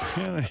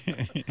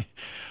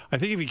 I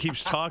think if he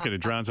keeps talking, it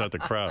drowns out the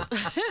crowd.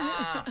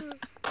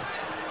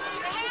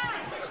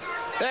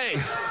 Hey,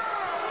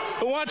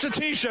 who wants a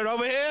T-shirt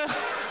over here?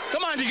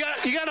 Come on, you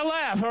got to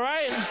laugh, all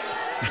right?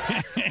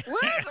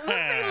 What are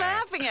they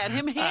laughing at?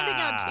 Him handing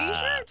out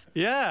T-shirts?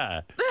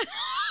 Yeah.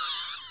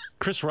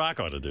 Chris Rock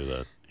ought to do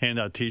that. Hand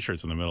out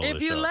T-shirts in the middle of If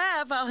the show. you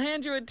laugh, I'll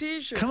hand you a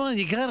T-shirt. Come on,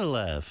 you gotta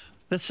laugh.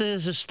 This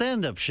is a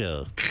stand-up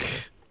show.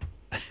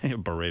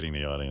 Berating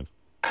the audience.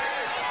 Yeah.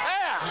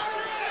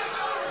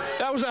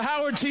 That was a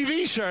Howard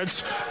TV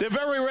shirts. They're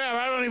very rare.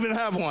 I don't even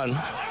have one.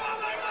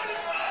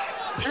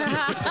 You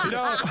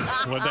know,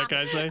 what'd that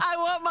guy say? I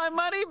want my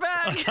money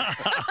back.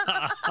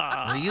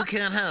 Well, you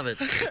can't have it.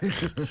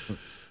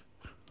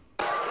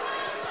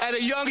 At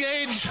a young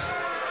age,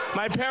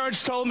 my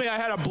parents told me I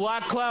had a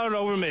black cloud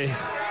over me.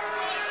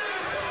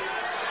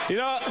 You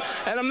know,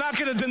 and I'm not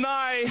going to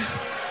deny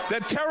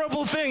that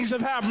terrible things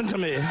have happened to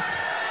me.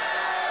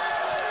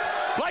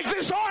 Like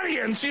this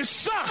audience, you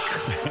suck.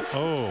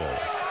 Oh.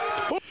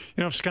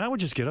 You know, if Scott would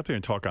just get up there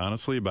and talk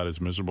honestly about his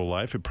miserable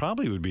life, it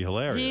probably would be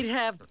hilarious. He'd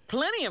have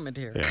plenty of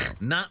material. Yeah.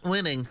 Not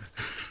winning.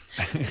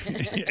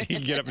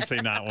 He'd get up and say,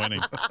 not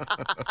winning.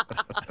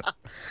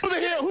 Who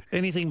the hell?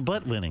 Anything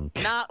but winning.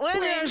 Not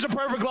winning. Where's the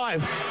perfect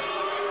life?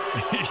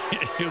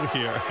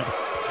 Here.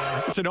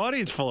 It's an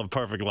audience full of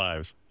perfect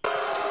lives.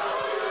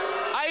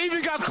 I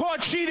even got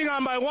caught cheating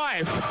on my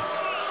wife.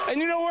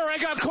 And you know where I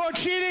got caught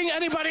cheating?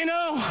 Anybody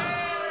know?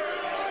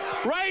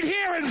 Right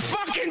here in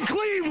fucking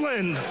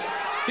Cleveland.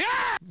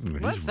 Yeah!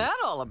 What's that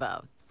all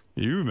about?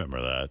 You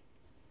remember that.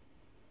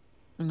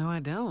 No, I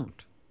don't.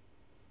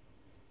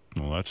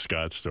 Well, that's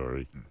Scott's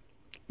story.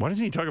 Why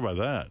doesn't he talk about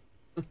that?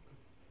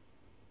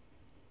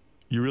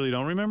 You really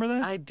don't remember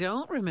that? I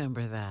don't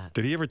remember that.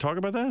 Did he ever talk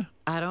about that?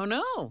 I don't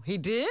know. He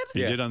did?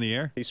 He did on the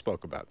air? He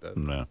spoke about that.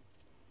 No.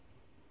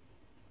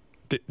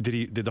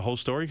 Did the whole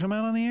story come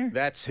out on the air?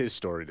 That's his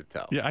story to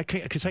tell. Yeah,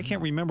 because I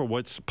can't remember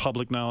what's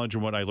public knowledge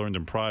and what I learned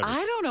in private.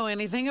 I don't know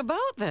anything about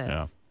this.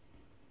 Yeah.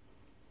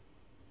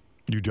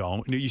 You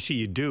don't? No, you see,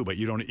 you do, but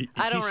you don't.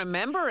 I don't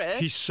remember it.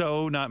 He's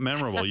so not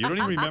memorable. You don't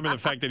even remember the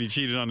fact that he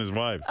cheated on his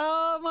wife.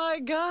 Oh, my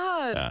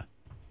God. Yeah.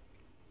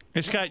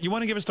 Hey, Scott, you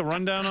want to give us the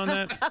rundown on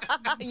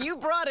that? You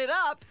brought it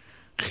up.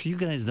 You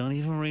guys don't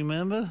even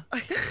remember?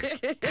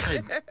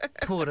 I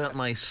poured out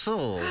my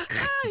soul.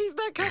 He's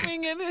not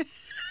coming in.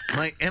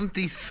 My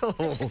empty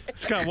soul.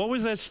 Scott, what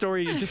was that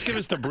story? Just give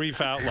us the brief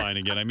outline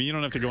again. I mean, you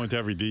don't have to go into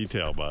every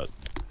detail, but...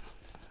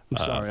 I'm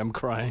sorry, I'm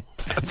crying.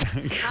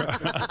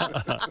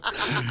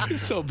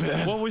 It's so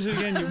bad. What was it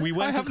again? We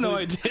went I have no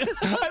idea.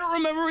 I don't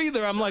remember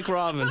either. I'm like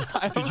Robin.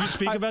 Did you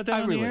speak about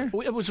that on the air?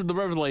 It was the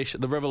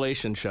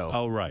Revelation show.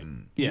 Oh, right.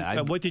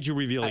 Yeah. What did you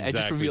reveal exactly?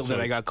 I just revealed that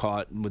I got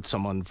caught with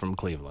someone from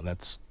Cleveland.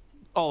 That's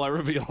Oh, I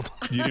revealed.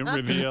 You didn't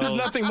reveal. There's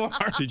nothing more.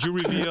 Did you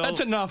reveal? That's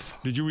enough.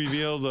 Did you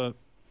reveal the?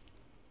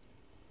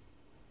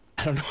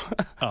 I don't know.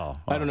 Oh.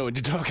 I don't know what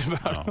you're talking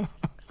about. Oh.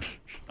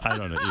 I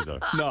don't know either.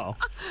 No.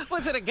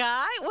 Was it a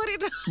guy? What are you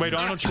doing? Wait,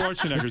 Arnold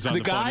Schwarzenegger's on the phone. The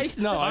guy?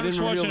 No, I Arnold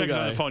didn't reveal the Schwarzenegger's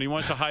on guy. the phone. He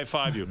wants to high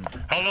five you.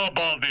 Hello,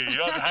 Baldy.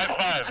 High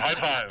five.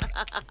 High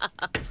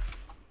five.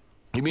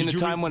 You mean the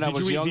time when I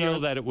was younger? Did you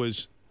reveal that it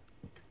was?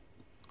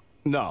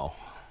 No.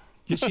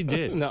 Yes, you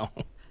did. No.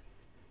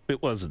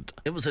 It wasn't.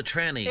 It was a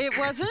tranny. It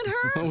wasn't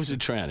her? It was a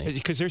tranny.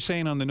 Because they're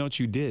saying on the notes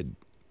you did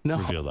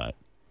reveal that.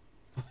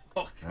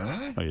 Oh,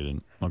 you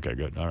didn't? Okay,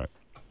 good. All right.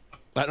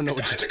 I don't know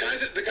what The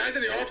guys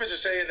in the office are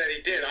saying that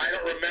he did. I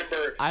don't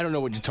remember. I don't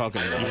know what you're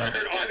talking about. On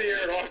the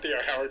air and off the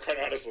air, Howard, quite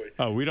honestly.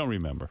 Oh, we don't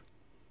remember.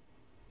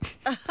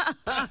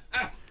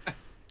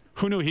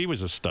 Who knew he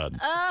was a stud?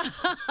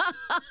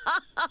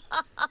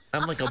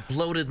 I'm like a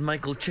bloated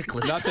Michael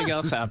Chiklis. Nothing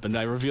else happened.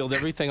 I revealed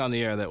everything on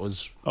the air that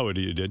was... Oh,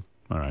 you did?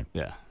 All right.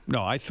 Yeah.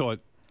 No, I thought...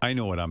 I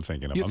know what I'm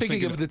thinking of. You're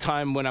thinking of the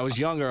time when I was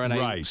younger and I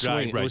was Right.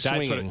 swinging. That's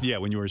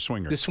what, when you were a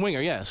swinger. The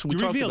swinger, yes. We you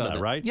talked revealed about that,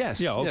 it. right?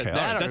 Yes. Yeah, okay.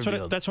 Yeah, all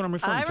right. That's what I'm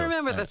referring I to.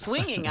 remember the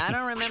swinging. I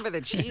don't remember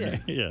the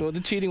cheating. Yeah. Well,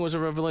 the cheating was a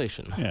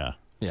revelation. Yeah.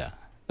 Yeah.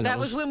 That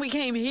was when we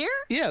came here?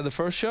 Yeah, the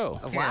first show.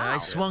 Oh, wow. Yeah, I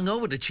swung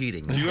over to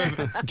cheating. Do you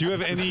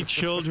have any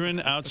children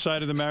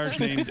outside of the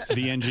marriage named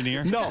the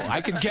engineer? No, I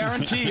can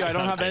guarantee you I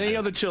don't have any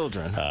other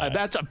children.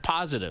 That's a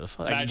positive.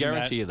 I can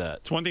guarantee you that.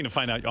 It's one thing to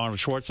find out Arnold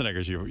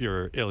Schwarzenegger's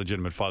your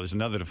illegitimate father. It's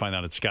another to find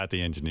out it's Scott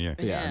the engineer.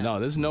 Yeah, no,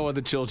 there's no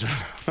other children.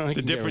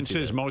 The difference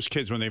is most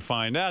kids, when they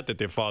find out that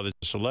their father's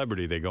a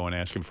celebrity, they go and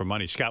ask him for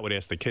money. Scott would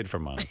ask the kid for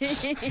money.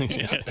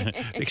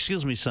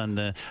 Excuse me,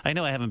 son. I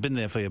know I haven't been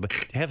there for you, but do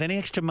you have any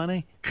extra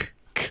money?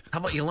 How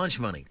about your lunch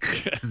money?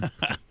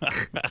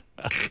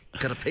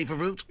 Got a paper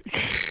route?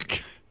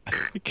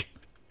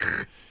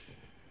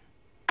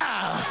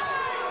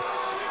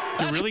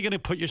 You're really going to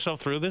put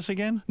yourself through this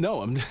again?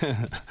 No,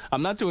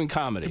 I'm not doing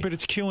comedy. Yeah, but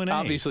it's Q&A.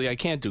 Obviously, I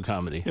can't do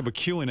comedy. Yeah, but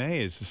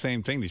Q&A is the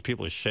same thing. These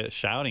people are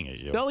shouting at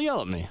you. They'll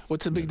yell at me.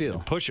 What's the big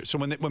deal? Push it. So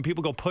when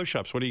people go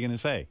push-ups, what are you going to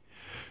say?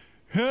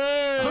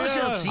 Hey!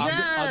 Push-ups,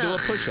 yeah! I'll do a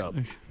push-up.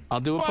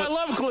 I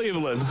love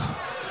Cleveland.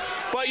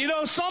 But, you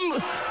know,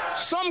 some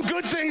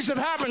good things have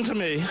happened to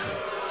me.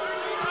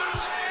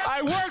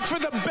 I work for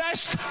the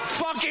best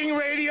fucking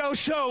radio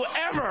show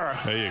ever.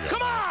 There you go.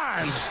 Come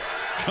on!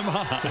 Come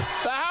on.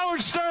 The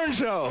Howard Stern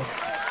Show.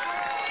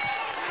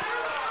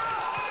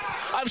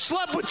 I've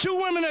slept with 2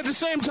 women at the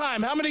same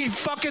time. How many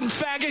fucking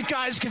faggot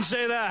guys can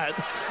say that?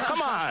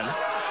 Come on.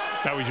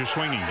 That was your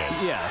swinging day.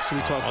 Yes, we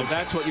talked. Okay.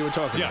 That's what you were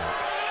talking about.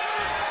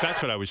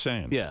 That's what I was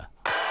saying. Yeah.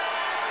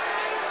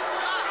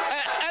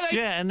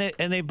 Yeah, and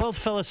they both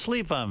fell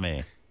asleep on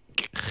me.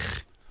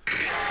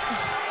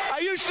 I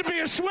used to be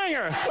a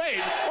swinger. Wait,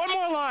 one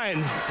more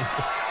line.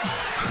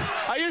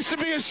 I used to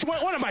be a swinger.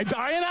 What, am I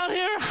dying out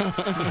here?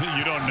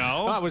 You don't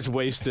know? I was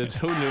wasted.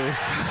 Who knew?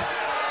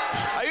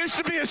 I used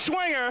to be a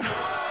swinger.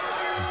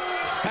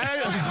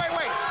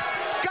 Wait.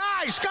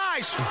 Guys!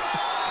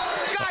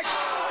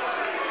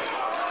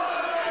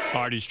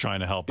 Artie's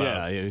trying to help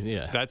out.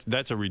 Yeah.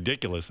 That's a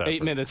ridiculous effort.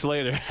 8 minutes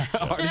later,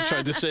 Artie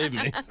tried to save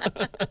me.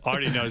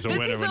 Artie knows a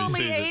winner when he sees it.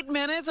 This is only 8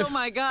 minutes? Oh,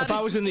 my God. If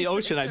I was in the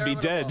ocean, I'd be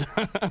dead.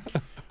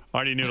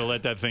 Artie knew to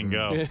let that thing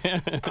go.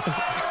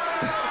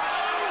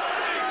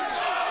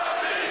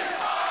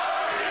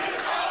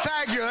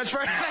 Thank you. That's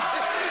right.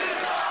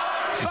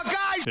 But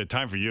guys, Yeah,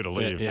 time for you to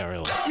leave. Yeah,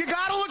 really. you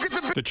gotta look at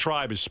the The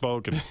tribe has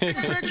spoken. big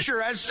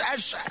picture. As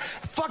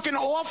fucking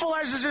awful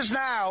as this is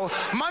now,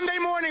 Monday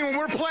morning when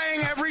we're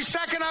playing every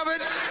second of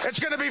it, it's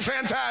gonna be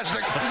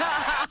fantastic.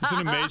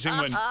 Isn't it amazing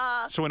when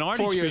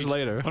Artie 4 speaks, years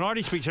later. when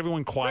Artie speaks,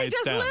 everyone quiets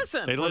just down.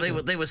 listen. They Well,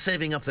 listen. they were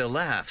saving up their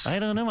laughs. I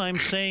don't know. I'm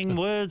saying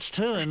words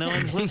too, and no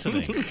one's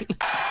listening.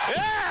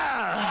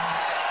 Yeah!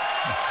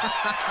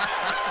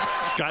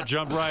 Scott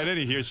jumped right in.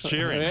 He hears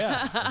cheering.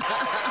 Yeah.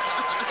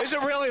 Is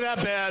it really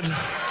that bad?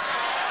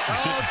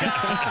 Oh,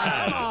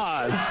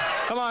 God.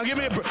 Come on, give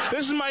me a break.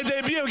 This is my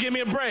debut. Give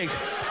me a break.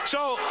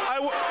 So I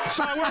work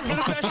for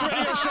the best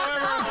radio show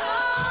ever.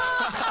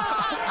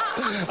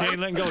 He ain't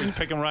letting go. He's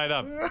picking right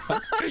up. I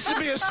used to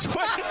be a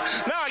swinger.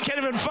 Now I can't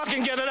even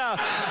fucking get it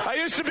out. I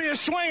used to be a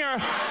swinger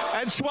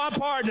and swap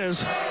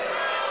partners.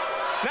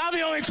 Now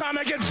the only time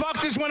I get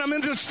fucked is when I'm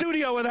in the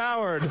studio with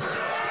Howard.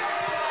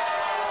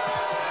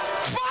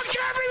 Fuck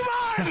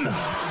everyone!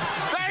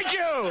 Thank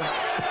you.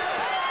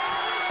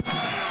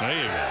 There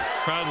you go.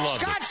 Crowd loves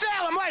it. Scott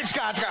Salem, wait,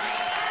 Scott.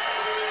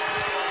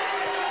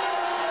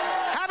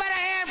 How about a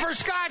hand for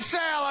Scott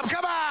Salem?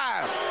 Come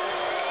on.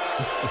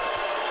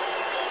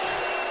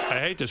 I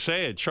hate to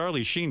say it,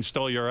 Charlie Sheen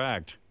stole your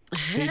act.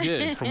 He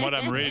did. From what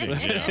I'm reading.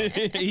 Yeah.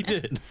 He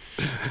did.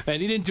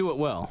 And he didn't do it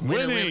well.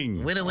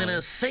 Winning.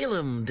 Winner,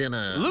 Salem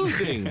dinner.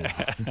 Losing. All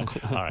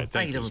right. I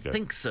Thank you, don't Scott.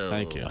 think so.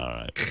 Thank you. All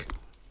right.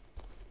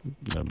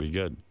 That'll be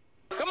good.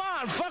 Come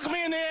on, fuck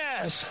me in the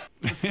ass.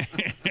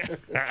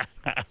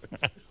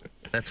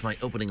 That's my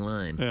opening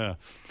line. Yeah.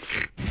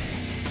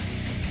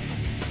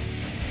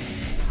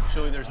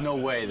 Actually, there's no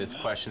way this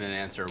question and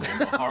answer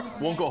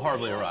won't go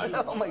horribly awry.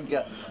 Oh my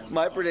God!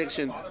 My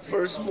prediction: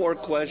 first 4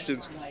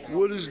 questions.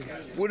 What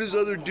does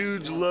other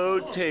dudes'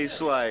 load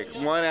taste like?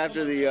 One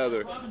after the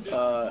other.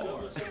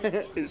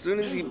 As soon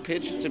as he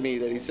pitched to me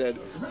that he said,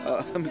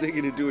 "I'm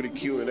thinking of doing a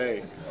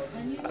Q&A,"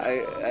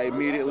 I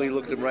immediately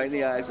looked him right in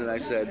the eyes and I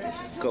said,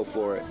 "Go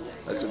for it.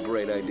 That's a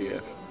great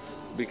idea."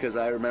 Because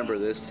I remember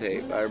this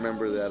tape. I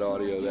remember that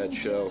audio, that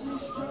show.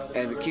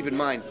 And keep in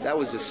mind, that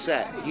was a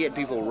set. He had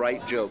people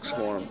write jokes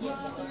for him.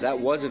 That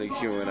wasn't a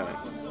Q&A.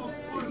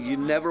 You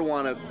never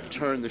want to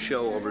turn the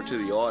show over to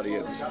the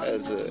audience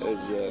as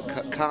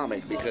a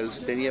comic because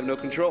then you have no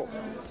control.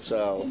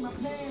 So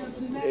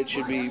it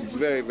should be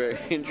very, very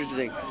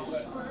interesting.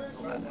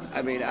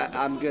 I mean,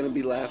 I'm going to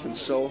be laughing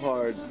so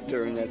hard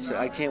during that set.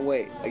 I can't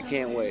wait. I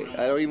can't wait.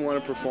 I don't even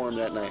want to perform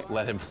that night.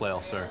 Let him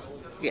flail, sir.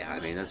 Yeah, I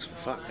mean, that's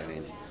fuck. I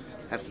mean,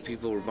 half the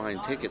people who are buying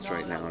tickets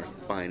right now are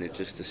buying it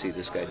just to see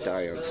this guy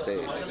die on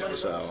stage.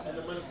 So,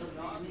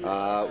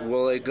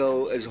 will it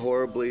go as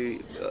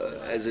horribly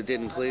as it did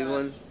in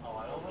Cleveland?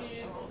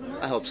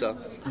 I hope so.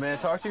 May I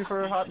talk to you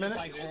for a hot minute?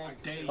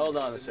 Hold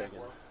on a second.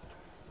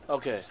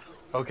 Okay.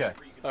 Okay.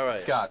 All right.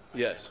 Scott.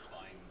 Yes.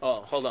 Oh,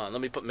 hold on.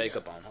 Let me put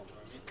makeup on.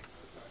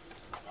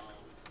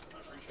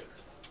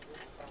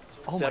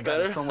 Oh Is my that God,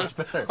 better? it's so much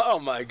better. Oh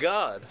my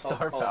God.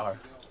 Star power.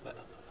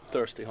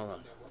 Thirsty. Hold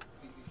on.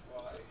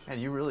 Man,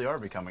 you really are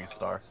becoming a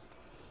star.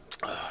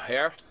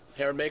 Hair?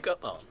 Hair and makeup?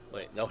 Oh,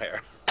 wait, no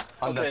hair.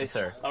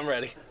 Unnecessary. Okay, I'm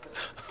ready.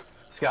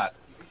 Scott,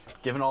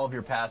 given all of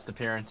your past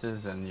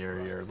appearances and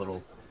your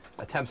little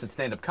attempts at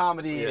stand-up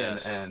comedy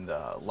Yes. and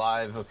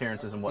live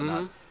appearances and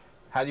whatnot,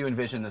 how do you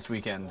envision this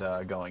weekend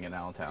going in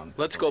Allentown?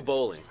 Let's go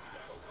bowling.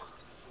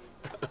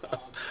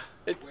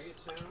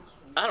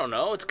 I don't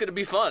know. It's going to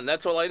be fun.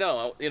 That's all I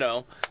know. You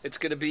know, it's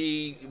going to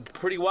be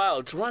pretty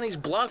wild. It's Ronnie's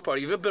block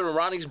party. Have you ever been to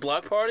Ronnie's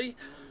block party?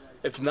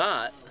 If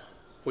not,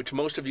 which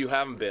most of you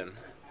haven't been,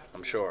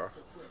 I'm sure,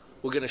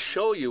 we're going to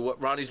show you what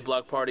Ronnie's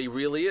block party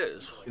really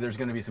is. There's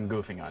going to be some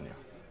goofing on you.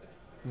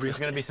 There's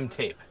going to be some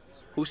tape.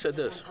 Who said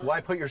this?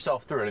 Why put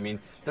yourself through it? I mean,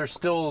 they're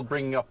still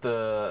bringing up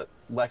the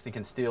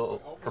Lexington Steel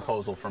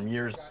proposal from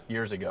years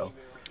ago.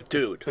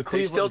 Dude, The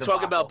they still Cleveland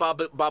talk debacle.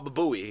 about Baba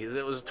Booey.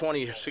 It was 20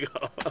 years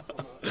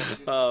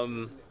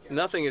ago.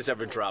 Nothing is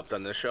ever dropped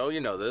on this show. You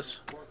know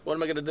this. What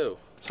am I going to do?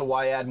 So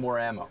why add more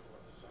ammo?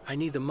 I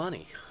need the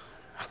money.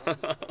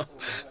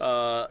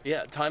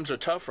 Yeah, times are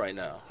tough right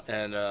now.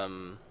 And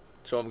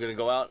so I'm going to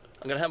go out.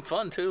 I'm going to have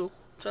fun, too.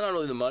 It's not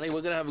really the money.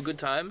 We're going to have a good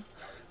time.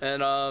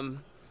 And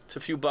it's a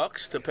few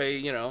bucks to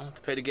pay, to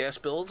pay the gas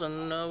bills,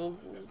 and we'll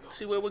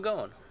see where we're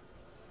going.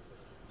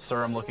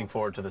 Sir, I'm looking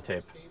forward to the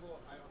tape.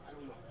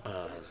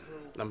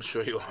 I'm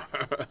sure you are.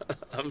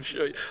 I'm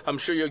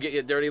sure you'll get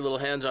your dirty little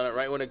hands on it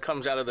right when it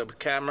comes out of the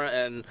camera,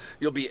 and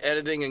you'll be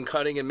editing and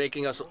cutting and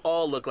making us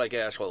all look like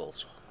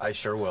assholes. I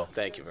sure will.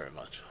 Thank you very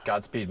much.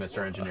 Godspeed,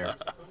 Mr. Engineer.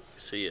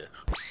 See ya.